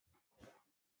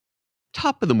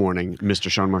Top of the morning,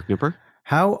 Mr. Sean Mark Nipper.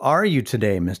 How are you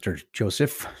today, Mr.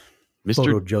 Joseph?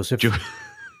 Photo Joseph.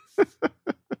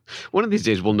 One of these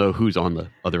days, we'll know who's on the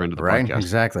other end of the right? podcast.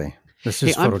 Exactly. This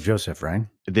is Photo Joseph, right?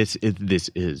 This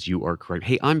is. You are correct.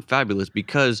 Hey, I'm fabulous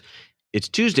because it's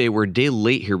Tuesday. We're a day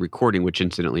late here recording, which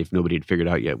incidentally, if nobody had figured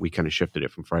out yet, we kind of shifted it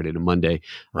from Friday to Monday.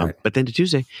 Right. But then to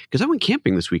Tuesday, because I went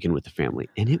camping this weekend with the family,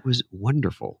 and it was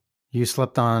wonderful. You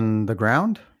slept on the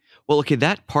ground? Well, okay,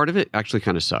 that part of it actually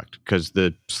kind of sucked because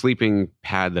the sleeping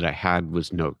pad that I had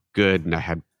was no good, and I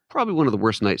had probably one of the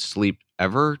worst nights sleep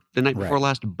ever the night before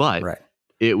last, but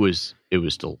it was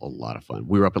still a lot of fun.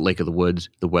 We were up at Lake of the Woods.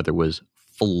 The weather was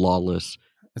flawless.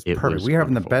 It's perfect. We are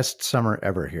having the best summer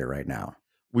ever here right now.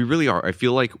 We really are. I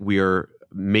feel like we are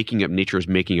nature is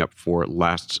making up for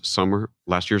last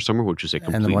year's summer, which was a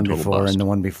complete and the one total before bust. and the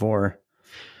one before.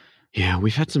 Yeah,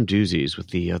 we've had some doozies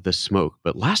with the smoke,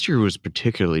 but last year was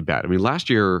particularly bad. I mean, last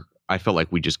year I felt like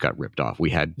we just got ripped off. We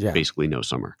had basically no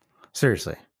summer.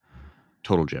 Seriously.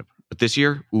 Total jib. But this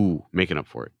year, making up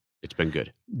for it. It's been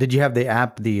good. Did you have the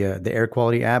app, the air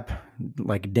quality app,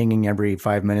 like dinging every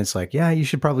 5 minutes? Like, yeah, you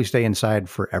should probably stay inside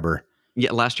forever.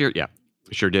 Yeah, last year, I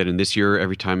sure did. And this year,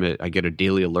 every time I get a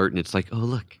daily alert, and it's like, oh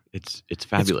look, it's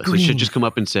fabulous. It should just come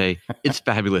up and say, it's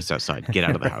fabulous outside. Get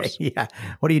out of the house. Yeah.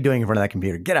 What are you doing in front of that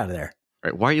computer? Get out of there.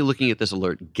 Right. Why are you looking at this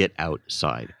alert? Get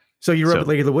outside. So you were up at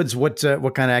Lake of the Woods. What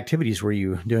kind of activities were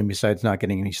you doing besides not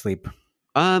getting any sleep?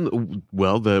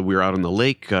 Well, we were out on the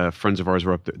lake. Friends of ours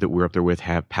that we were up there with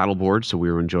have paddle boards, so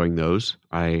we were enjoying those.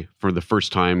 I, for the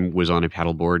first time, was on a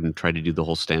paddle board and tried to do the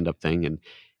whole stand-up thing,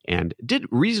 and did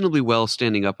reasonably well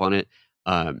standing up on it.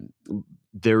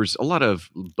 There's a lot of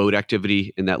boat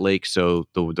activity in that lake, so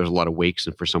there's a lot of wakes,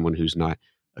 and for someone who's not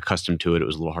accustomed to it, it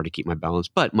was a little hard to keep my balance.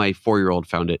 But my 4-year-old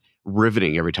found it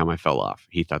riveting every time I fell off.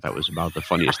 He thought that was about the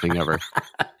funniest thing ever.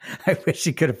 I wish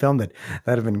you could have filmed it.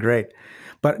 That'd have been great.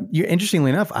 But interestingly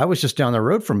enough, I was just down the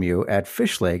road from you at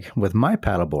Fish Lake with my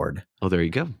paddleboard. Oh, there you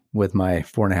go. With my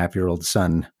 4.5-year-old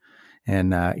son.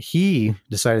 And he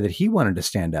decided that he wanted to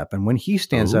stand up. And when he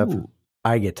stands up,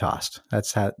 I get tossed.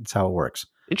 That's how it works.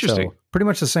 Interesting. So pretty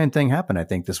much the same thing happened, I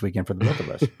think, this weekend for the both of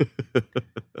us.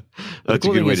 That's a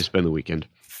good way to spend the weekend.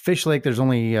 Fish Lake, there's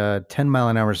only a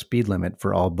 10-mile-an-hour speed limit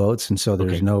for all boats. And so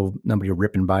there's nobody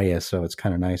ripping by you. So it's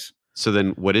kind of nice. So then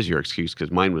what is your excuse? Because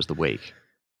mine was the wake.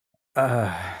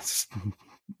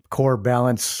 Core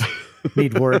balance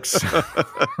need works.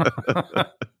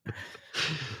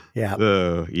 Yeah.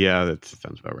 That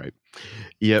sounds about right.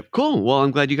 Yep. Cool. Well,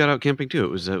 I'm glad you got out camping too. It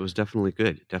was definitely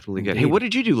good. Definitely good. Hey, what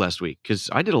did you do last week? Because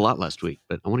I did a lot last week,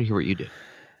 but I want to hear what you did.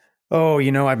 Oh,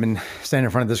 I've been standing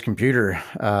in front of this computer,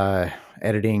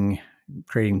 editing,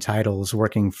 creating titles,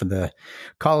 working for the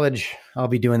college. I'll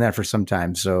be doing that for some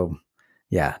time. So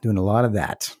yeah, doing a lot of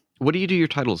that. What do you do your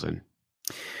titles in?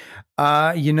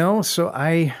 So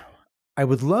I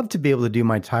would love to be able to do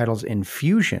my titles in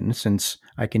Fusion, since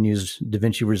I can use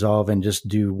DaVinci Resolve and just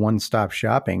do one-stop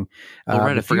shopping.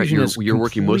 Right. I forgot you're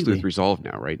working mostly with Resolve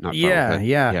now, right? Not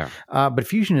yeah. But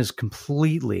Fusion is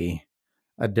completely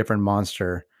a different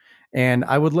monster. And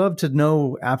I would love to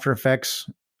know After Effects.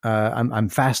 I'm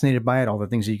fascinated by it, all the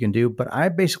things that you can do. But I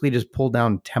basically just pull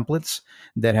down templates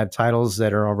that have titles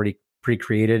that are already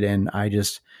pre-created, and I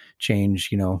just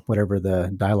change, whatever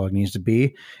the dialogue needs to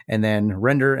be, and then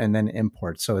render and then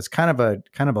import. So it's kind of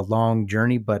a long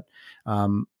journey, but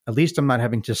at least I'm not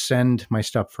having to send my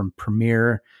stuff from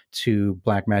Premiere to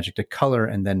Blackmagic to color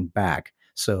and then back.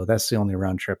 So that's the only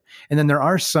round trip. And then there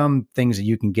are some things that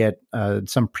you can get,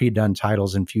 some pre-done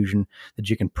titles in Fusion that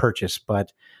you can purchase,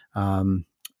 but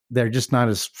they're just not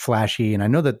as flashy. And I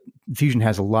know that Fusion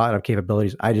has a lot of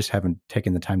capabilities. I just haven't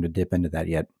taken the time to dip into that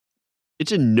yet.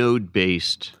 It's a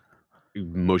node-based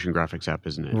motion graphics app,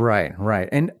 isn't it? Right.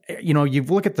 And you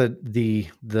look at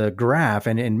the graph,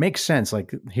 and it makes sense.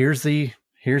 Like here's the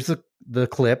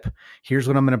clip. Here's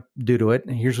what I'm going to do to it.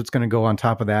 Here's what's going to go on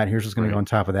top of that. Here's what's going to go on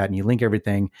top of that. And you link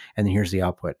everything, and then here's the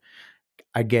output.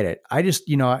 I get it. I just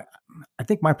I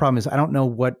think my problem is I don't know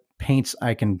what paints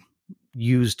I can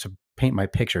use to paint my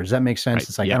picture. Does that make sense? Right.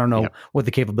 It's like I don't know what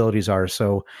the capabilities are,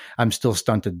 so I'm still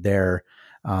stunted there.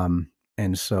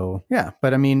 And so,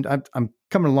 but I mean, I'm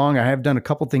coming along. I have done a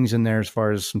couple things in there as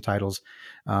far as some titles.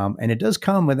 And it does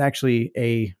come with actually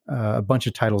a bunch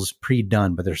of titles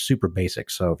pre-done, but they're super basic.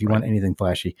 So if you want anything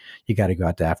flashy, you got to go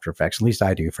out to After Effects. At least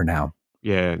I do for now.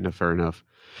 Yeah, no, fair enough.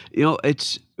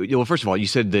 It's, first of all, you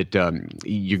said that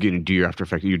you're going to do your After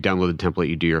Effects. You download the template,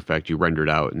 you do your effect, you render it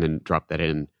out, and then drop that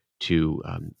into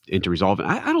Resolve. And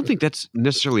I don't think that's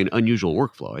necessarily an unusual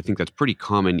workflow. I think that's pretty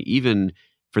common, even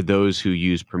for those who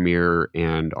use Premiere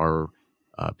and are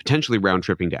potentially round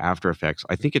tripping to After Effects,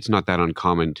 I think it's not that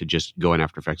uncommon to just go in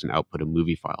After Effects and output a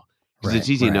movie file, because Right. it's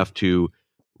easy Right. enough to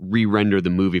re-render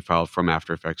the movie file from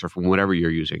After Effects or from whatever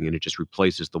you're using, and it just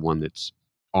replaces the one that's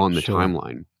on the Sure. timeline.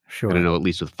 And I Sure. know at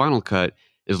least with Final Cut,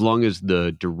 as long as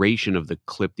the duration of the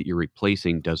clip that you're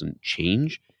replacing doesn't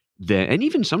change, then, and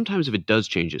even sometimes if it does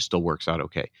change, it still works out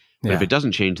okay. But if Yeah. it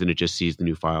doesn't change, then it just sees the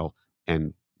new file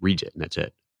and reads it, and that's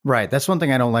it. Right. That's one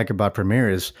thing I don't like about Premiere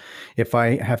is if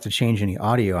I have to change any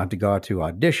audio, I have to go out to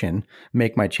Audition,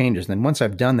 make my changes. Then once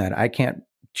I've done that, I can't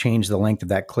change the length of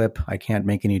that clip. I can't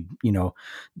make any,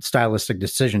 stylistic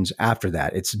decisions after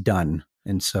that. It's done.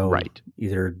 And so Right.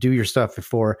 either do your stuff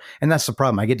before, and that's the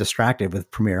problem. I get distracted with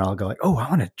Premiere. I'll go like, oh, I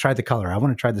want to try the color. I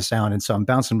want to try the sound. And so I'm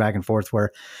bouncing back and forth where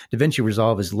DaVinci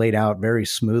Resolve is laid out very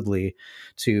smoothly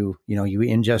to, you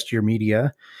ingest your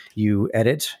media, you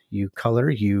edit, you color,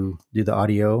 you do the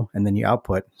audio, and then you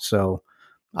output. So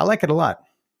I like it a lot.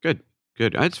 Good.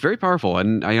 It's very powerful,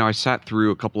 and I sat through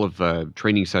a couple of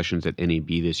training sessions at NAB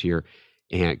this year,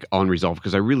 and on Resolve,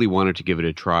 because I really wanted to give it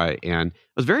a try, and I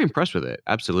was very impressed with it.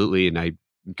 Absolutely, and I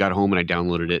got home and I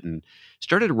downloaded it and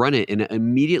started to run it, and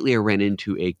immediately I ran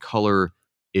into a color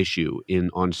issue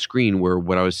on screen where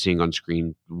what I was seeing on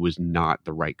screen was not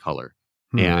the right color,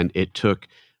 and it took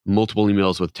multiple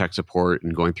emails with tech support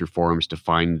and going through forums to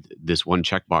find this one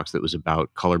checkbox that was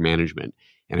about color management.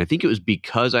 And I think it was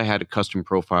because I had a custom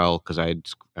profile, because I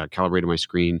had calibrated my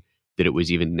screen, that it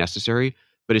was even necessary.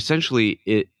 But essentially,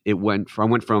 I went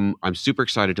from I'm super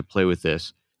excited to play with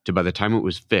this to, by the time it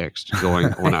was fixed,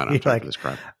 going, oh, no, I'm tired of this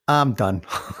crap. I'm done.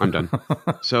 I'm done.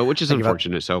 So, which is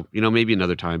unfortunate. So, maybe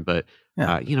another time. But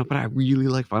Yeah. but I really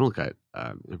like Final Cut.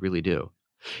 I really do.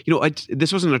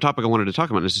 This wasn't a topic I wanted to talk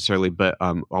about necessarily, but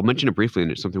I'll mention it briefly,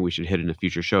 and it's something we should hit in a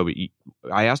future show. But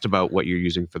I asked about what you're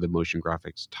using for the motion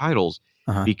graphics titles,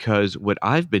 because what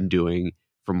I've been doing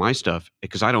for my stuff,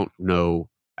 because I don't know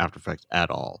After Effects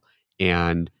at all,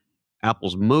 and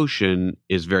Apple's Motion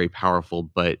is very powerful,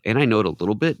 and I know it a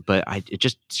little bit, but it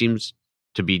just seems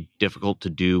to be difficult to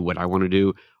do what I want to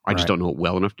do. I just don't know it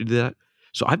well enough to do that.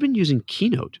 So I've been using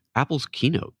Keynote, Apple's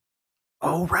Keynote.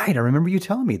 Oh, right. I remember you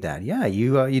telling me that. Yeah,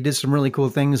 you did some really cool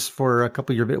things for a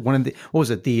couple of your what was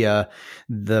it, the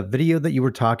video that you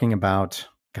were talking about?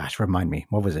 Gosh, remind me.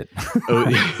 What was it?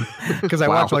 Because I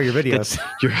watch all your videos.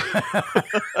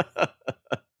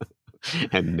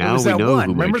 And now we know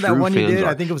who my Remember that one you did? are.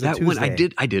 I think it was that Tuesday.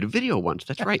 one. I did a video once.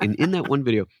 That's right. And in that one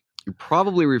video, you're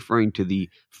probably referring to the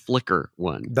Flickr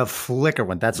one. The Flickr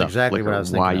one. That's exactly what I was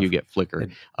thinking. Why you get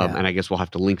Flickr. And I guess we'll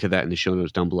have to link to that in the show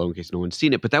notes down below in case no one's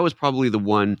seen it. But that was probably the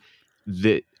one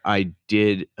that I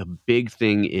did a big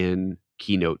thing in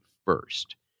Keynote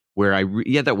first, where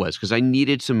that was because I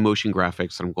needed some motion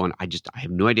graphics. And I'm going, I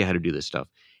have no idea how to do this stuff.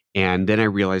 And then I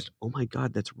realized, oh my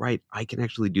God, that's right. I can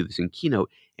actually do this in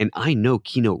Keynote. And I know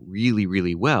Keynote really,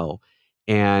 really well.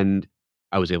 And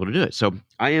I was able to do it. So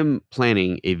I am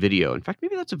planning a video. In fact,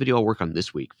 maybe that's a video I'll work on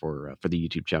this week for the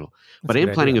YouTube channel. But I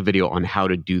am planning a video on how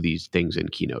to do these things in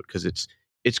Keynote, because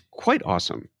it's quite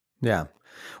awesome. Yeah.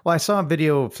 Well, I saw a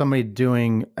video of somebody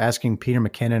asking Peter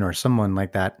McKinnon or someone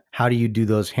like that, how do you do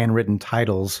those handwritten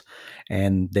titles?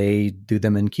 And they do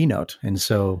them in Keynote. And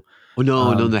so... Oh,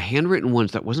 no, the handwritten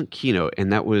ones, that wasn't Keynote,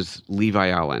 and that was Levi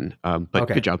Allen. But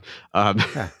Good job.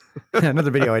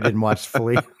 Another video I didn't watch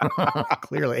fully,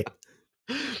 clearly.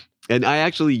 And I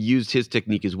actually used his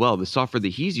technique as well. The software that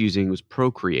he's using was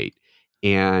Procreate.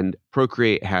 And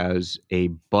Procreate has a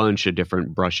bunch of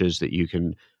different brushes that you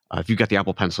can, if you've got the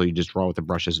Apple Pencil, you just draw with the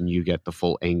brushes and you get the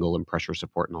full angle and pressure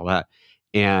support and all that.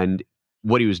 And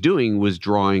what he was doing was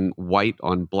drawing white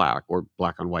on black, or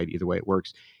black on white, either way it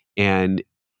works, and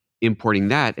importing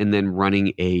that and then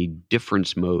running a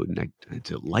difference mode. And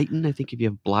it's a lighten. I think if you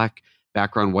have black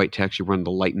background white text, you run the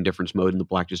lighten difference mode and the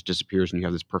black just disappears and you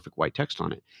have this perfect white text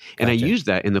on it. And I used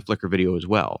that in the Flickr video as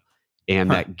well. And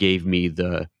that gave me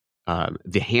the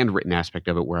handwritten aspect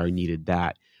of it where I needed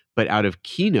that. But out of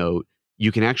Keynote,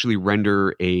 you can actually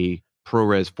render a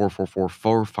ProRes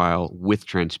 4444 file with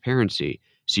transparency.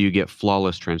 So you get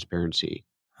flawless transparency.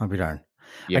 I'll be darned.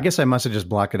 Yeah. I guess I must have just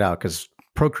blocked it out because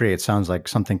Procreate sounds like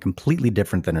something completely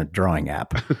different than a drawing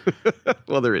app.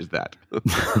 Well, there is that.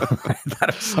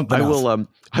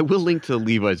 I will link to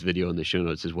Levi's video in the show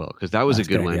notes as well, because that was a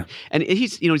good one. Idea. And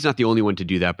he's not the only one to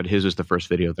do that, but his was the first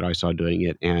video that I saw doing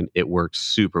it, and it works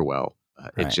super well.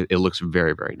 It looks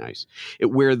very, very nice.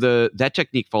 Where that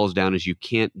technique falls down is you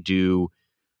can't do,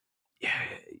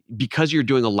 because you're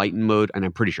doing a lighten mode, and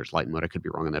I'm pretty sure it's lighten mode, I could be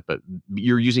wrong on that, but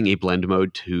you're using a blend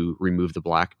mode to remove the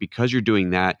black. Because you're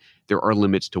doing that, there are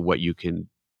limits to what you can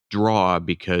draw,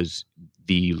 because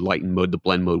the lighten mode, the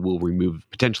blend mode, will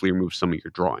potentially remove some of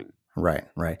your drawing. Right.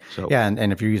 Right. So Yeah.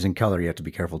 And if you're using color, you have to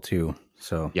be careful too.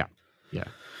 So yeah, yeah.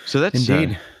 So that's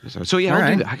indeed. so yeah, All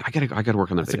I'll do right. that. I gotta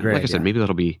work on that That's a video. great Like I said, idea. maybe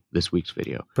that'll be this week's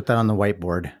video Put that on the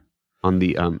whiteboard. on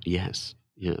the yes,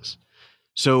 yes.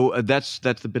 So that's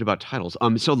the bit about titles.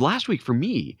 So last week for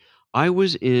me, I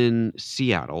was in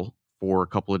Seattle for a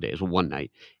couple of days, well, one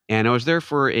night, and I was there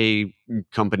for a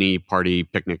company party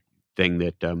picnic thing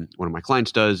that one of my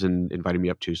clients does and invited me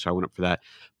up to. So I went up for that.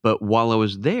 But while I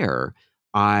was there,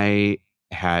 I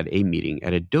had a meeting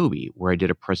at Adobe where I did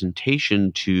a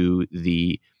presentation to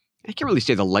the I can't really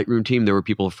say the Lightroom team. There were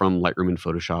people from Lightroom and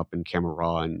Photoshop and Camera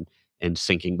Raw and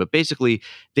syncing, but basically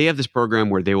they have this program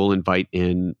where they will invite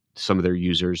in some of their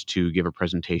users to give a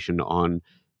presentation on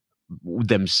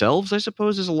themselves, I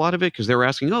suppose, is a lot of it, because they were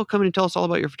asking, "Oh, come in and tell us all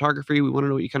about your photography. We want to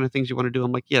know what kind of things you want to do."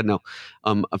 I'm like, "Yeah, no.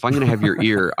 If I'm going to have your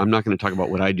ear, I'm not going to talk about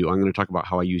what I do. I'm going to talk about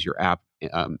how I use your app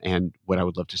and what I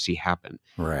would love to see happen."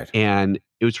 Right. And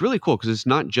it was really cool because it's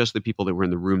not just the people that were in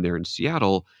the room there in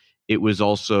Seattle. It was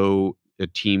also a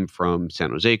team from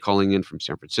San Jose calling in, from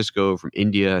San Francisco, from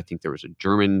India. I think there was a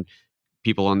German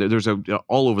people on there. There's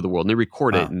all over the world, and they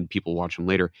record it, Wow. and people watch them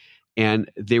later. And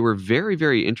they were very,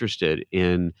 very interested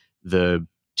in the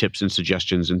tips and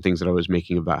suggestions and things that I was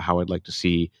making about how I'd like to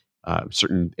see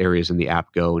certain areas in the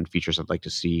app go, and features I'd like to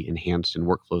see enhanced, and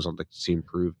workflows I'd like to see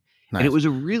improved. And it Nice. was a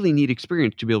really neat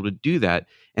experience to be able to do that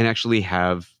and actually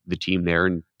have the team there,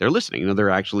 and they're listening. They're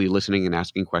actually listening and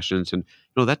asking questions. And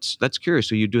that's curious.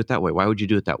 So you do it that way. Why would you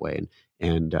do it that way?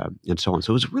 And so on.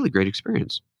 So it was a really great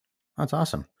experience. That's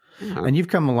awesome. Yeah. And you've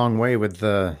come a long way with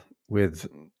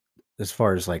as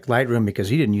far as like Lightroom, because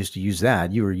you didn't used to use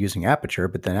that. You were using Aperture,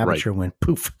 but then Right. Aperture went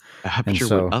poof. Aperture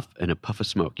so- went up and a puff of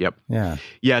smoke. Yep. Yeah.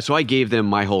 Yeah. So I gave them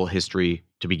my whole history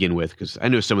to begin with, because I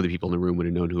know some of the people in the room would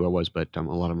have known who I was, but a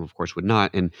lot of them, of course, would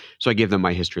not. And so I gave them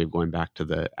my history of going back to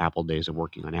the Apple days of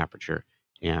working on Aperture,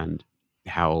 and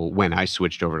how when I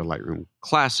switched over to Lightroom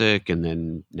Classic and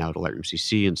then now to Lightroom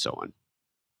CC and so on.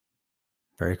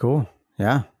 Very cool.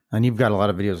 Yeah. And you've got a lot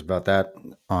of videos about that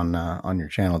on your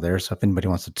channel there. So if anybody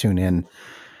wants to tune in,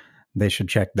 they should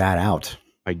check that out.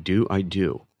 I do.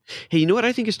 Hey, you know what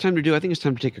I think it's time to do? I think it's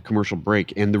time to take a commercial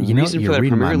break. And the You know, reason for you're that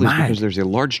reading my primarily is mind. because there's a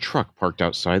large truck parked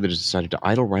outside that has decided to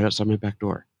idle right outside my back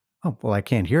door. Oh, well, I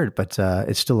can't hear it, but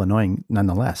it's still annoying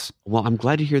nonetheless. Well, I'm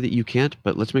glad to hear that you can't,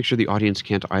 but let's make sure the audience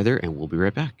can't either, and we'll be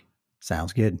right back.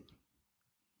 Sounds good.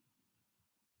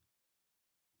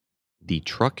 The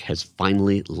truck has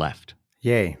finally left.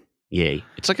 Yay. Yay.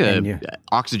 It's like And a you-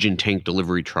 oxygen tank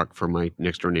delivery truck for my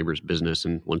next door neighbor's business,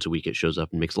 and once a week it shows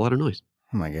up and makes a lot of noise.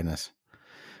 Oh my goodness.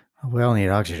 We all need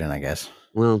oxygen, I guess.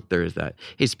 Well, there is that.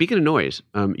 Hey, speaking of noise,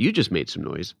 you just made some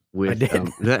noise. With, I did.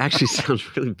 That actually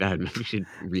sounds really bad. Maybe we should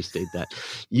restate that.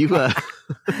 You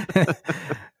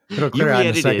It'll clear out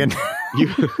in a re-edited. second. You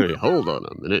hold on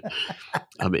a minute.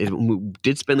 We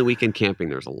did spend the weekend camping.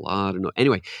 There's a lot of noise.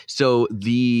 Anyway, so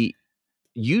you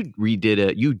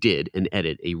did an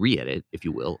edit, a re-edit, if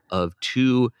you will, of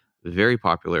two very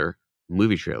popular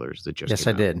movie trailers that just Yes, came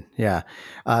I out. did.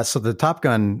 Yeah. So the Top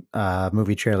Gun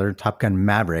movie trailer, Top Gun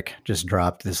Maverick, just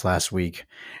dropped this last week.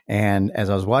 And as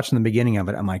I was watching the beginning of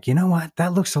it, I'm like, you know what?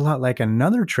 That looks a lot like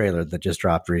another trailer that just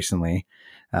dropped recently,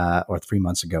 or 3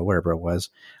 months ago, wherever it was.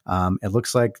 It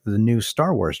looks like the new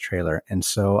Star Wars trailer. And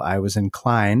so I was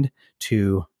inclined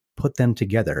to put them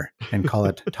together and call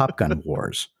it Top Gun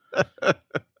Wars.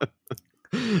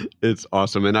 It's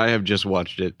awesome, and I have just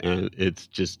watched it, and it's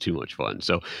just too much fun.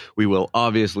 So we will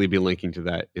obviously be linking to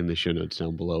that in the show notes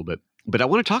down below. But I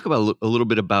want to talk about a little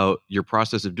bit about your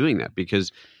process of doing that,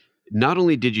 because not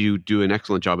only did you do an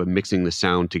excellent job of mixing the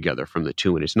sound together from the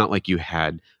two, and it's not like you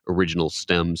had original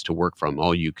stems to work from.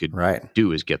 All you could Right.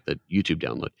 do is get the YouTube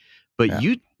download, but Yeah.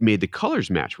 you made the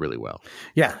colors match really well.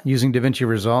 Yeah, using DaVinci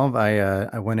Resolve,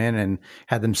 I went in and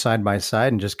had them side by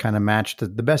side and just kind of matched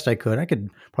the best I could. I could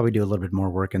probably do a little bit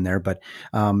more work in there, but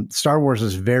Star Wars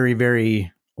is very,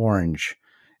 very orange,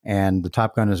 and the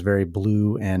Top Gun is very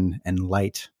blue and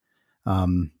light,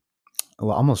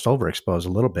 almost overexposed a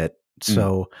little bit.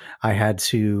 So I had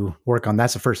to work on.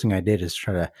 That's the first thing I did, is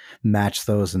try to match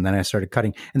those, and then I started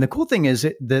cutting. And the cool thing is,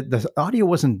 the audio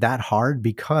wasn't that hard,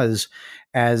 because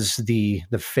as the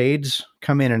fades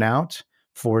come in and out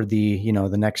for the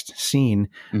the next scene,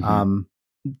 Mhm.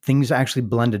 things actually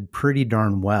blended pretty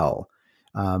darn well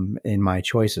in my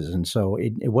choices, and so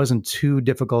it wasn't too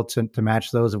difficult to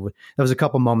match those. There was a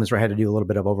couple moments where I had to do a little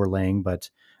bit of overlaying, but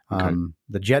Okay.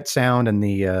 the jet sound and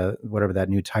the whatever that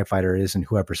new TIE fighter is and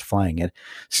whoever's flying it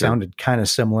sounded kind of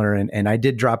similar, and I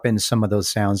did drop in some of those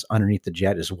sounds underneath the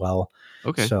jet as well.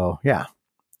 Okay. So yeah,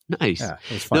 Nice. it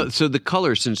was fun. No, so the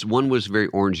color, since one was very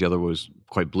orange, the other was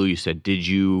quite blue, you said, did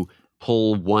you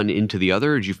pull one into the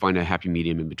other, or did you find a happy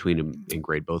medium in between them and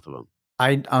grade both of them?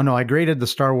 I graded the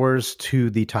Star Wars to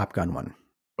the Top Gun one.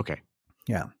 Okay.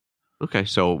 Yeah. Okay,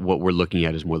 so what we're looking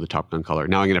at is more the Top Gun color.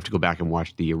 Now I'm going to have to go back and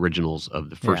watch the originals of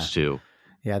the first two.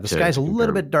 Yeah, the sky's a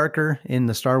little bit darker in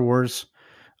the Star Wars,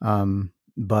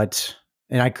 but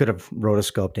I could have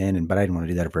rotoscoped in, but I didn't want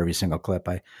to do that for every single clip.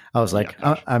 I was like,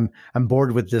 I'm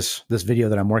bored with this video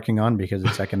that I'm working on because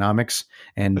it's economics,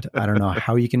 and I don't know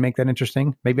how you can make that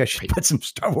interesting. Maybe I should put some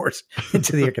Star Wars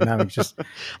into the economics. Just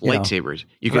lightsabers.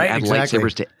 You can add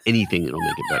lightsabers to anything; it'll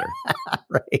make it better.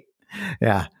 Right?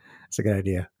 Yeah, it's a good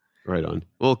idea. Right on.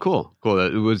 Well, cool.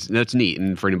 That's neat.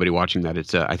 And for anybody watching that,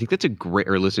 I think that's a great,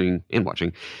 or listening and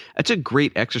watching, that's a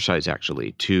great exercise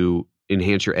actually to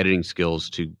enhance your editing skills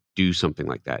to do something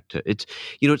like that. It's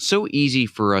so easy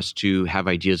for us to have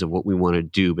ideas of what we want to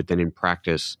do, but then in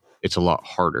practice, it's a lot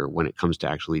harder when it comes to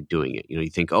actually doing it. You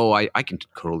think, oh, I can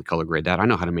totally color grade that. I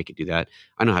know how to make it do that.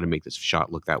 I know how to make this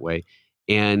shot look that way.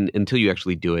 And until you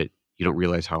actually do it, you don't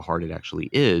realize how hard it actually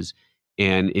is.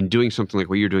 And in doing something like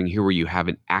what you're doing here, where you have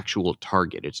an actual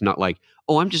target, it's not like,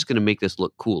 oh, I'm just going to make this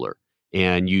look cooler.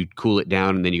 And you cool it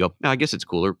down and then you go, no, I guess it's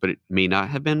cooler, but it may not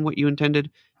have been what you intended.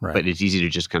 Right. But it's easy to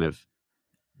just kind of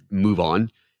move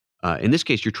on. In this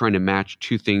case, you're trying to match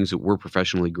two things that were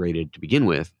professionally graded to begin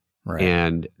with. Right.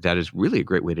 And that is really a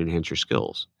great way to enhance your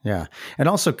skills. Yeah. And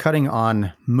also cutting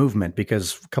on movement,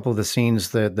 because a couple of the scenes,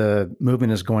 the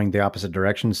movement is going the opposite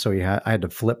direction. So I had to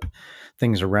flip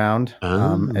things around.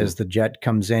 As the jet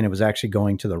comes in, it was actually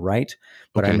going to the right,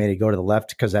 but I made it go to the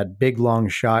left because that big long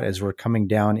shot as we're coming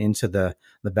down into the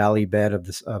valley bed of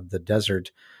the desert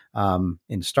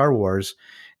in Star Wars.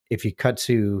 If you cut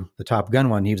to the Top Gun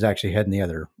one, he was actually heading the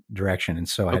other direction. And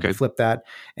so I had to flip that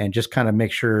and just kind of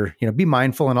make sure, be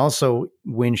mindful. And also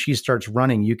when she starts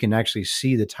running, you can actually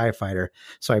see the TIE fighter.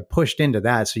 So I pushed into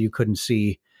that so you couldn't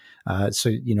see,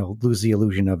 lose the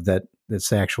illusion of that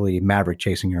it's actually Maverick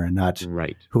chasing her and not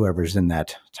whoever's in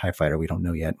that TIE fighter. We don't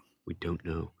know yet. We don't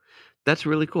know. That's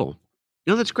really cool.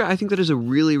 That's great. I think that is a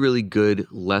really, really good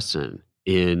lesson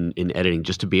in editing,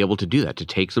 just to be able to do that, to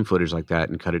take some footage like that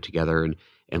and cut it together.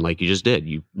 And like you just did,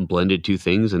 you blended two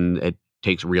things, and it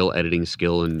takes real editing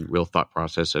skill and real thought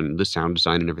process and the sound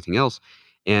design and everything else.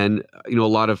 And, a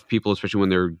lot of people, especially when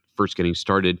they're first getting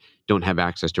started, don't have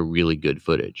access to really good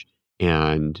footage.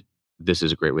 And this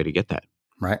is a great way to get that.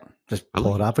 Right. Just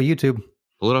pull it off of YouTube.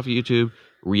 Pull it off of YouTube,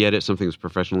 re-edit something that's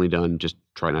professionally done. Just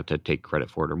try not to take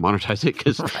credit for it or monetize it,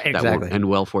 because that won't end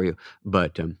well for you.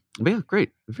 But yeah,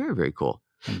 great. Very, very cool.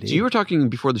 Indeed. So you were talking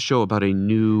before the show about a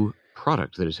new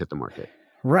product that has hit the market.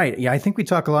 Right. Yeah, I think we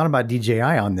talk a lot about DJI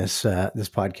on this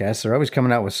podcast. They're always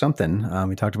coming out with something.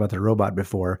 We talked about the robot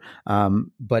before,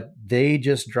 but they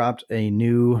just dropped a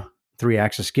new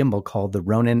 3-axis gimbal called the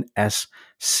Ronin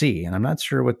SC. And I'm not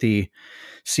sure what the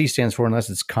C stands for, unless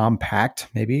it's compact,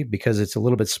 maybe, because it's a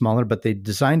little bit smaller, but they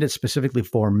designed it specifically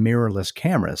for mirrorless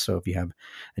cameras. So if you have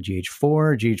a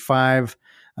GH4, GH5,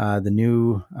 the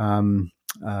new, the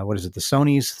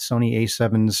Sony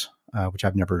A7s, which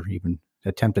I've never even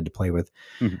attempted to play with.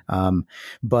 Mm-hmm.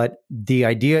 But the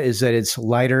idea is that it's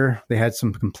lighter. They had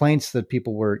some complaints that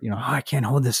people were, I can't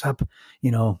hold this up,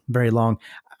 very long.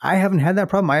 I haven't had that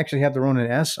problem. I actually have the Ronin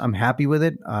S. I'm happy with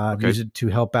it. I've used it to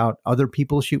help out other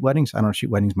people shoot weddings. I don't shoot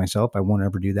weddings myself. I won't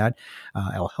ever do that.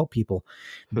 I'll help people.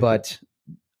 But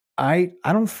I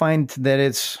don't find that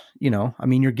it's,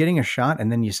 you're getting a shot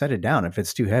and then you set it down if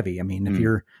it's too heavy. If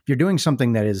you're doing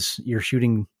something that is, you're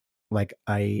shooting like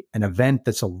an event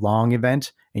that's a long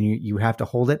event and you have to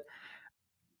hold it,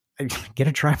 get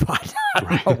a tripod. I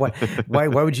don't know why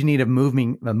would you need a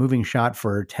moving shot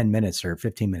for 10 minutes or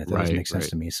 15 minutes? That doesn't make sense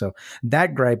to me. So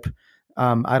that gripe,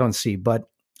 I don't see, but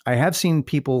I have seen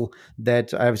people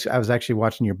that I was actually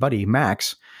watching your buddy,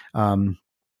 Max.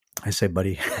 I say,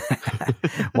 buddy,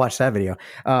 watch that video.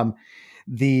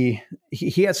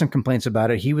 He had some complaints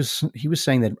about it. He was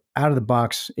saying that out of the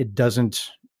box, it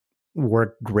doesn't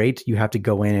work great. You have to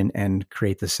go in and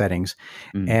create the settings.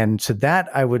 And to that,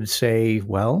 I would say,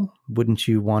 well, wouldn't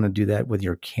you want to do that with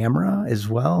your camera as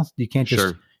well? You can't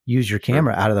just use your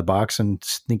camera out of the box and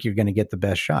think you're going to get the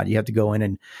best shot. You have to go in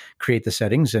and create the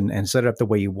settings and set it up the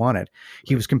way you want it.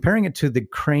 He was comparing it to the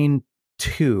Crane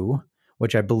 2,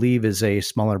 which I believe is a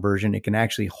smaller version. It can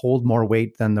actually hold more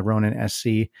weight than the Ronin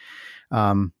SC.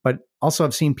 But also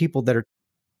I've seen people that are...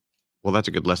 Well, that's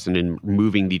a good lesson in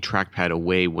moving the trackpad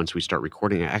away once we start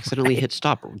recording. I accidentally hit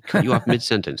stop or cut you off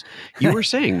mid-sentence. You were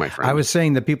saying, my friend. I was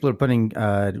saying that people are putting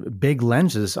big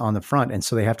lenses on the front, and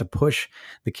so they have to push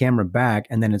the camera back,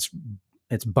 and then it's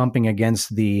it's bumping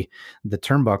against the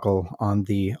turnbuckle on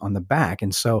the back.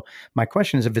 And so my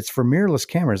question is, if it's for mirrorless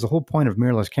cameras, the whole point of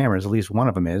mirrorless cameras, at least one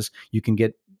of them, is you can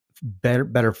get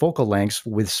better focal lengths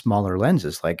with smaller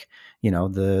lenses. Like,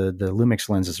 the Lumix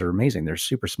lenses are amazing. They're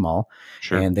super small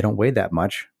Sure. and they don't weigh that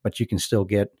much, but you can still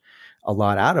get a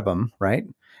lot out of them, right?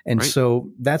 And Right.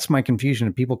 so that's my confusion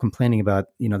of people complaining about,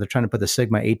 they're trying to put the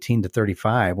Sigma 18 to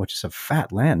 35, which is a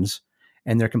fat lens,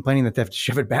 and they're complaining that they have to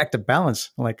shove it back to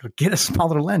balance. Like, get a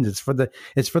smaller lens. It's for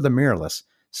the mirrorless.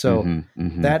 So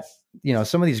that,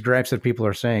 some of these gripes that people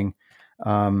are saying,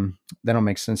 that don't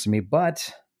make sense to me.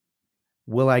 But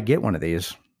will I get one of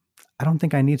these? I don't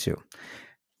think I need to.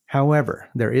 However,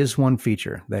 there is one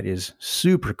feature that is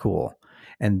super cool,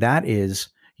 and that is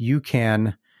you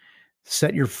can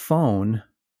set your phone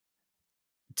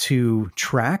to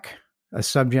track a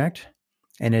subject,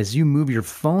 and as you move your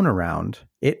phone around,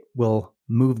 it will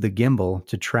move the gimbal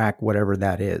to track whatever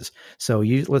that is. So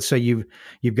let's say you've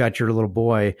got your little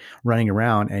boy running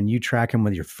around and you track him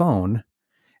with your phone.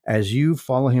 As you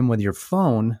follow him with your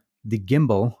phone, the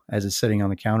gimbal, as it's sitting on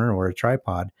the counter or a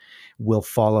tripod, will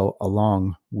follow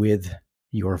along with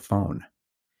your phone.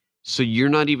 So you're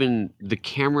not even the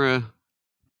camera.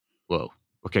 Whoa.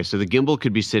 Okay, so the gimbal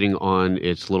could be sitting on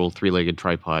its little three-legged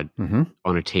tripod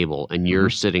on a table, and you're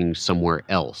sitting somewhere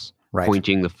else, Right.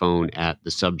 pointing the phone at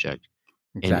the subject,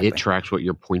 Exactly. and it tracks what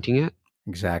you're pointing at?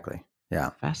 Exactly.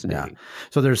 Yeah. Fascinating. Yeah.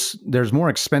 So there's more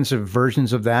expensive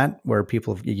versions of that where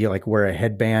people, you like wear a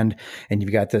headband and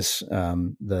you've got this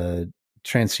the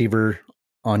transceiver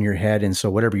on your head, and so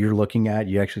whatever you're looking at,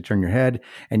 you actually turn your head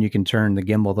and you can turn the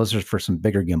gimbal. Those are for some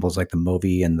bigger gimbals like the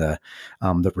Movi and the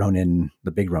Ronin,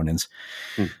 the big Ronins.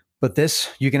 But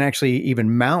this, you can actually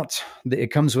even mount.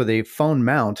 It comes with a phone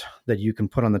mount that you can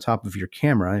put on the top of your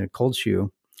camera in a cold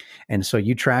shoe. And so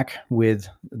you track with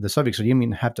the subject. So you don't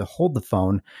even have to hold the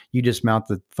phone. You just mount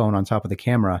the phone on top of the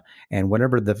camera, and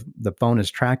whatever the phone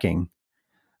is tracking,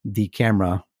 the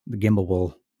gimbal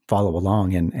will follow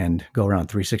along and go around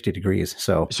 360 degrees.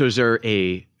 So is there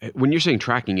when you're saying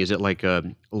tracking, is it like a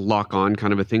lock on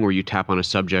kind of a thing where you tap on a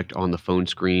subject on the phone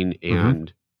screen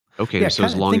and okay, Yeah, so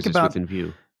as long as it's about- within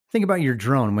view. think about your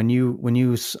drone. When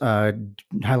you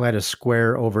highlight a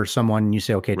square over someone and you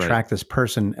say, okay, Right. track this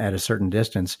person at a certain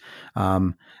distance,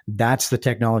 that's the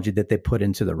technology that they put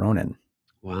into the Ronin.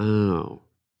 Wow.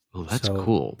 Oh, that's So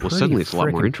cool. Well, pretty suddenly it's a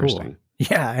lot more freaking interesting. cool.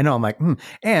 Yeah, I know. I'm like,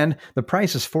 and the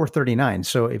price is $439.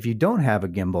 So if you don't have a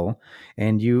gimbal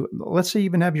and let's say you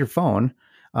even have your phone,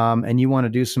 and you want to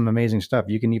do some amazing stuff,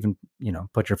 you can even,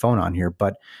 put your phone on here.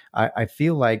 But I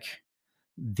feel like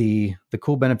the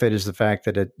cool benefit is the fact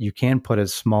that you can put a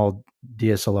small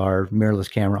DSLR mirrorless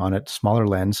camera on it, smaller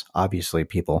lens, obviously,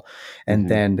 people. And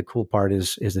then the cool part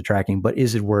is the tracking. But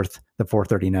is it worth the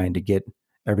 $439 to get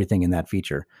everything in that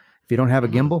feature? If you don't have a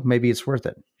gimbal, maybe it's worth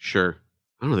it. Sure.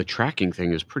 I don't know. The tracking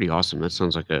thing is pretty awesome. That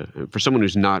sounds like for someone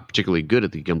who's not particularly good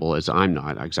at the gimbal, as I'm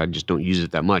not, because I just don't use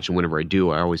it that much. And whenever I do,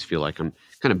 I always feel like I'm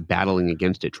kind of battling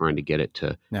against it, trying to get it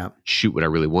to shoot what I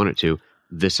really want it to.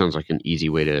 This sounds like an easy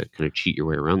way to kind of cheat your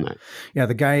way around that. Yeah,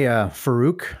 the guy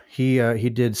Farouk, he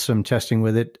did some testing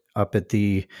with it up at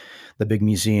the big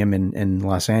museum in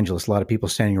Los Angeles. A lot of people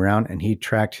standing around, and he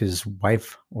tracked his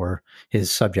wife, or his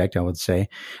subject, I would say,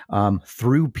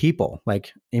 through people.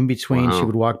 Like in between, she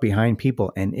would walk behind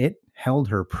people, and it held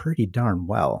her pretty darn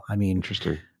well. I mean,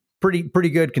 interesting, pretty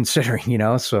good considering,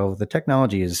 So the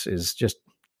technology is just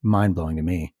mind blowing to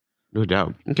me. No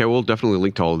doubt. Okay, we'll definitely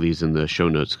link to all of these in the show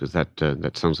notes because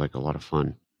that sounds like a lot of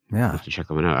fun. Yeah, I'll have to check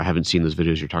them out. I haven't seen those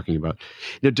videos you're talking about.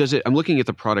 Now, I'm looking at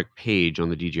the product page on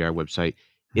the DJI website.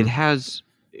 It has,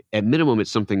 at minimum,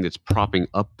 it's something that's propping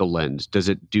up the lens. Does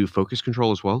it do focus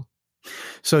control as well?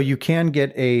 So you can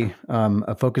get a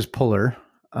focus puller.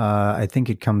 I think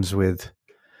it comes with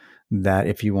that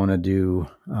if you want to do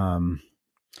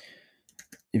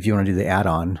the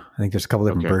add-on. I think there's a couple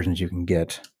different versions you can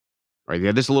get. All right,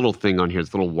 yeah, this little thing on here,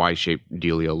 this little Y-shaped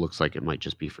dealio, looks like it might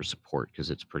just be for support because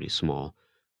it's pretty small.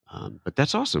 But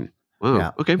that's awesome. Wow.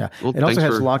 Yeah, okay. Yeah. Well, it also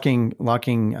has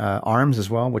locking arms as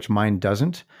well, which mine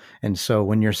doesn't. And so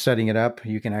when you're setting it up,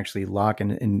 you can actually lock,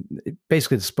 and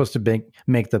basically it's supposed to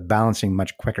make the balancing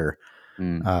much quicker.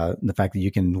 The fact that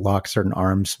you can lock certain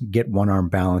arms, get one arm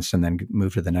balanced, and then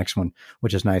move to the next one,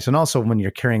 which is nice. And also when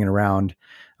you're carrying it around,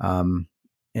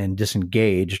 and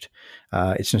disengaged,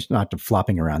 it's just not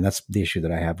flopping around. That's the issue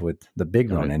that I have with the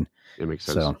big Ronin. It makes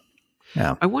sense. So,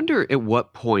 yeah. I wonder at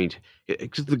what point,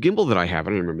 because the gimbal that I have,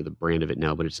 I don't remember the brand of it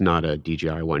now, but it's not a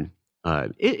DJI one.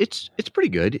 It's pretty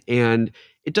good, and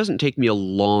it doesn't take me a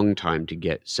long time to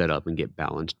get set up and get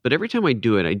balanced. But every time I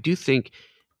do it, I do think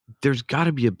there's got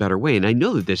to be a better way. And I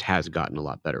know that this has gotten a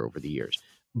lot better over the years.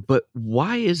 But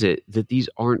why is it that these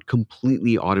aren't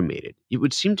completely automated? It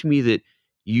would seem to me that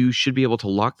you should be able to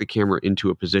lock the camera into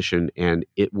a position and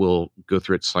it will go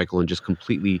through its cycle and just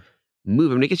completely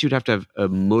move. I mean, I guess you'd have to have a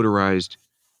motorized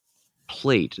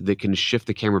plate that can shift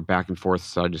the camera back and forth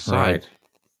side to side. Right.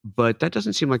 But that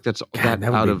doesn't seem like that's God,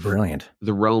 that would out be of brilliant.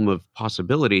 the realm of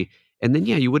possibility. And then,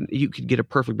 yeah, you could get a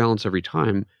perfect balance every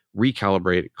time,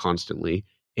 recalibrate it constantly,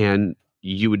 and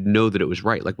you would know that it was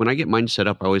right. Like when I get mine set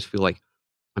up, I always feel like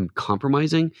I'm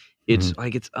compromising. It's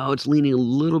like it's leaning a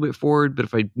little bit forward, but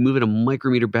if I move it a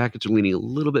micrometer back, it's leaning a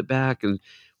little bit back. And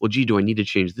well, gee, do I need to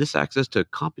change this axis to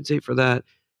compensate for that?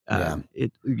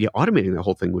 Automating the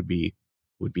whole thing would be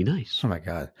nice. Oh my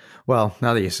God. Well,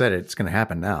 now that you said it, it's going to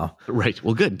happen now. Right.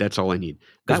 Well, good. That's all I need.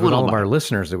 Because with all of our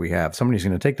listeners that we have, somebody's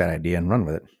going to take that idea and run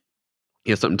with it.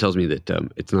 Yeah, something tells me that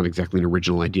it's not exactly an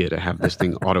original idea to have this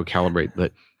thing auto calibrate,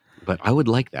 but I would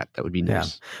like that. That would be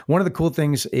nice. Yeah. One of the cool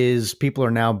things is people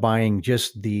are now buying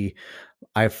just the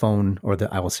iPhone or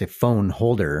I will say phone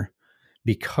holder,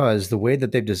 because the way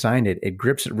that they've designed it, it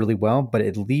grips it really well, but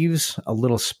it leaves a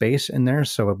little space in there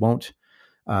so it won't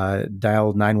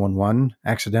dial 911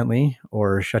 accidentally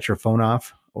or shut your phone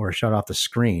off or shut off the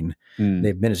screen.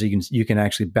 They've been so you can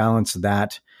actually balance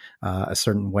that a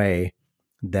certain way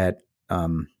that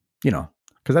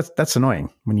because that's annoying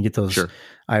when you get those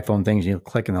iPhone things, you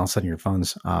click and all of a sudden your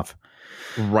phone's off.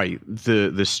 Right.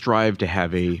 The strive to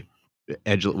have a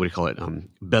edge, what do you call it?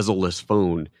 Bezel-less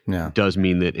phone does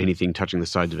mean that anything touching the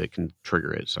sides of it can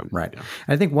trigger it. So right. Yeah.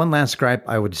 I think one last gripe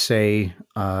I would say,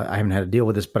 I haven't had to deal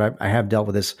with this, but I have dealt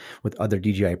with this with other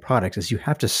DJI products, is you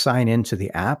have to sign into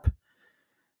the app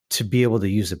to be able to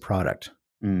use the product.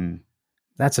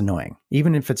 That's annoying.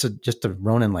 Even if it's just a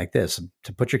Ronin like this,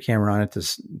 to put your camera on it,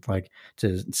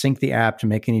 to sync the app, to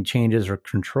make any changes or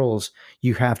controls,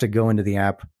 you have to go into the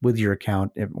app with your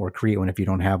account or create one if you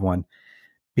don't have one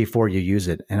before you use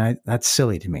it. And that's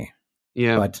silly to me.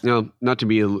 Yeah, but no, not to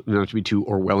be too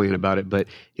Orwellian about it, but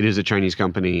it is a Chinese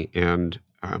company, and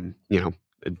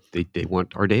they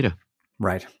want our data.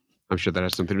 Right. I'm sure that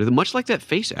has something to do with it. Much like that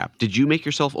Face app. Did you make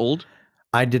yourself old?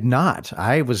 I did not.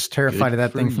 I was terrified of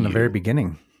that thing from the very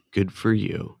beginning. Good for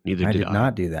you. Neither did I. I did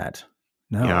not do that.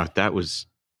 No. Yeah, that was.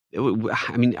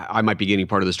 I mean, I might be getting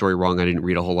part of the story wrong. I didn't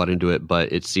read a whole lot into it, but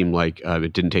it seemed like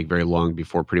it didn't take very long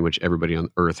before pretty much everybody on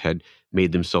Earth had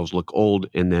made themselves look old.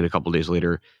 And then a couple of days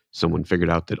later, someone figured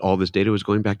out that all this data was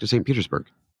going back to St. Petersburg.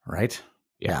 Right.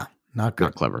 Yeah. Not good.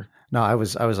 Not clever. No, I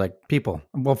was like, people.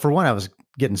 Well, for one, I was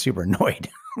getting super annoyed.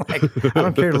 Like, I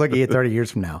don't care to look at you 30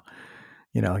 years from now.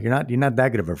 You're not that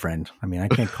good of a friend. I mean, I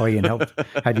can't call you and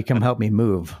have you come help me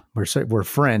move. We're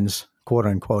friends, quote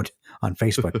unquote, on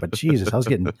Facebook. But Jesus, I was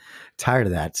getting tired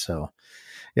of that. So,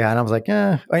 yeah, and I was like,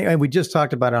 we just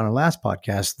talked about it on our last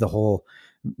podcast, the whole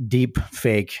deep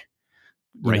fake,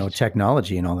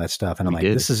 technology and all that stuff. And I'm like,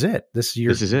 this is it. This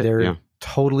is it. They're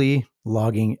totally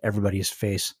logging everybody's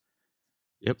face.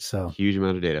 Yep. So huge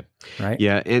amount of data. Right.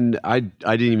 Yeah. And I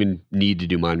didn't even need to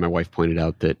do mine. My wife pointed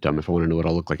out that if I want to know what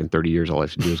I'll look like in 30 years, all I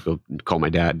have to do is go call my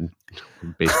dad, and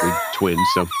basically twins.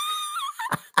 So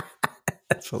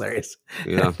that's hilarious.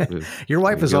 Yeah. Your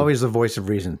wife is always the voice of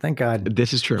reason. Thank God.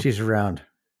 This is true. She's around.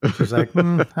 She's like,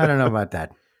 I don't know about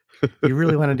that. You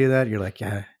really want to do that? You're like,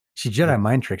 yeah. She Jedi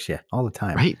mind tricks you all the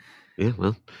time. Right. Yeah.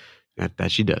 Well,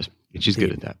 that she does. And she's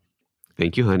good at that.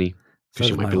 Thank you, honey. So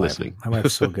she might be listening. My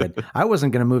wife's so good. I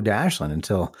wasn't going to move to Ashland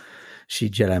until she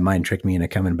Jedi mind tricked me into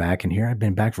coming back. And here I've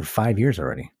been back for 5 years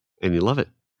already. And you love it.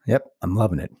 Yep. I'm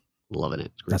loving it. Loving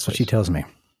it. That's what she tells me.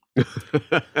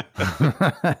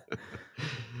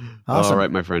 Awesome. All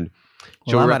right, my friend.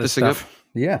 Shall we wrap this thing up?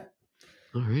 Yeah.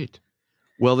 All right.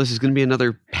 Well, this is going to be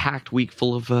another packed week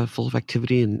full of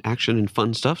activity and action and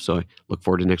fun stuff. So I look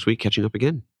forward to next week catching up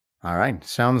again. All right.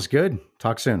 Sounds good.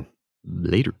 Talk soon.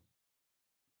 Later.